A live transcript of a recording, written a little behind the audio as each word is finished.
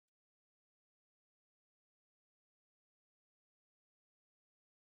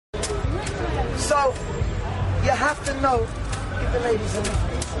know, give the ladies a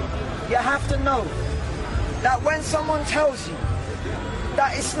leaflet. You have to know that when someone tells you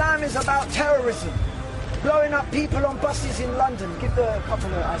that Islam is about terrorism, blowing up people on buses in London, give the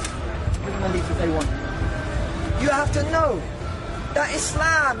couple of give them a leaflet they want. You have to know that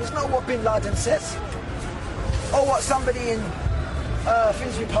Islam is not what Bin Laden says, or what somebody in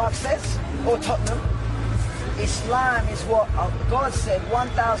Finsbury Park says, or Tottenham. Islam is what God said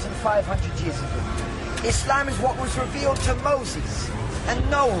 1,500 years ago. Islam is what was revealed to Moses and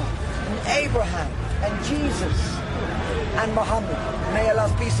Noah and Abraham and Jesus and Muhammad. May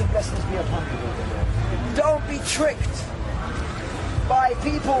Allah's peace and blessings be upon you. Don't be tricked by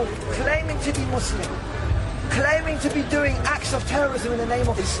people claiming to be Muslim, claiming to be doing acts of terrorism in the name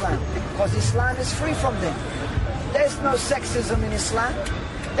of Islam, because Islam is free from them. There's no sexism in Islam.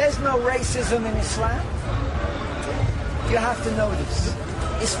 There's no racism in Islam. You have to know this.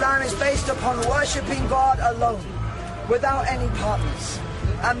 Islam is based upon worshipping God alone, without any partners,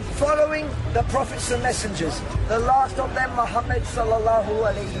 and following the prophets and messengers, the last of them Muhammad sallallahu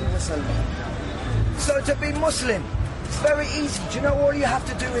alayhi wasallam. So to be Muslim, it's very easy. Do you know all you have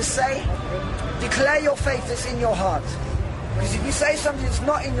to do is say, declare your faith that's in your heart. Because if you say something that's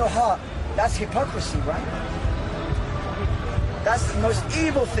not in your heart, that's hypocrisy, right? That's the most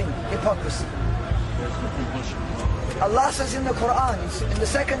evil thing, hypocrisy. Allah says in the Quran, in the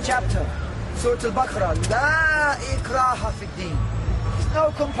 2nd chapter, Surah Al-Baqarah, La ikraha fi din. There's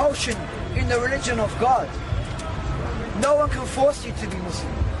no compulsion in the religion of God. No one can force you to be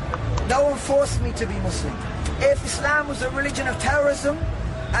Muslim. No one forced me to be Muslim. If Islam was a religion of terrorism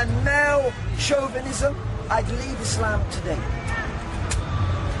and male chauvinism, I'd leave Islam today.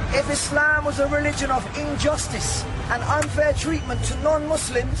 If Islam was a religion of injustice and unfair treatment to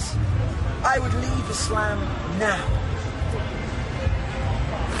non-Muslims, I would leave Islam now.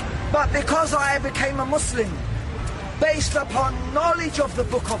 But because I became a Muslim based upon knowledge of the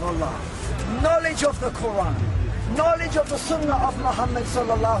Book of Allah, knowledge of the Quran, knowledge of the Sunnah of Muhammad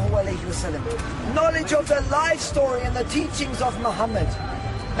sallallahu alayhi wasallam, knowledge of the life story and the teachings of Muhammad,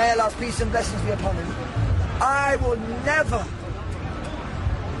 may Allah's peace and blessings be upon him, I will never,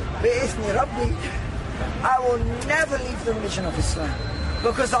 bi'ithni Rabbi, I will never leave the religion of Islam,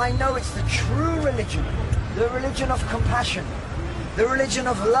 because I know it's the true religion, the religion of compassion, the religion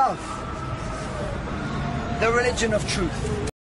of love, the religion of truth.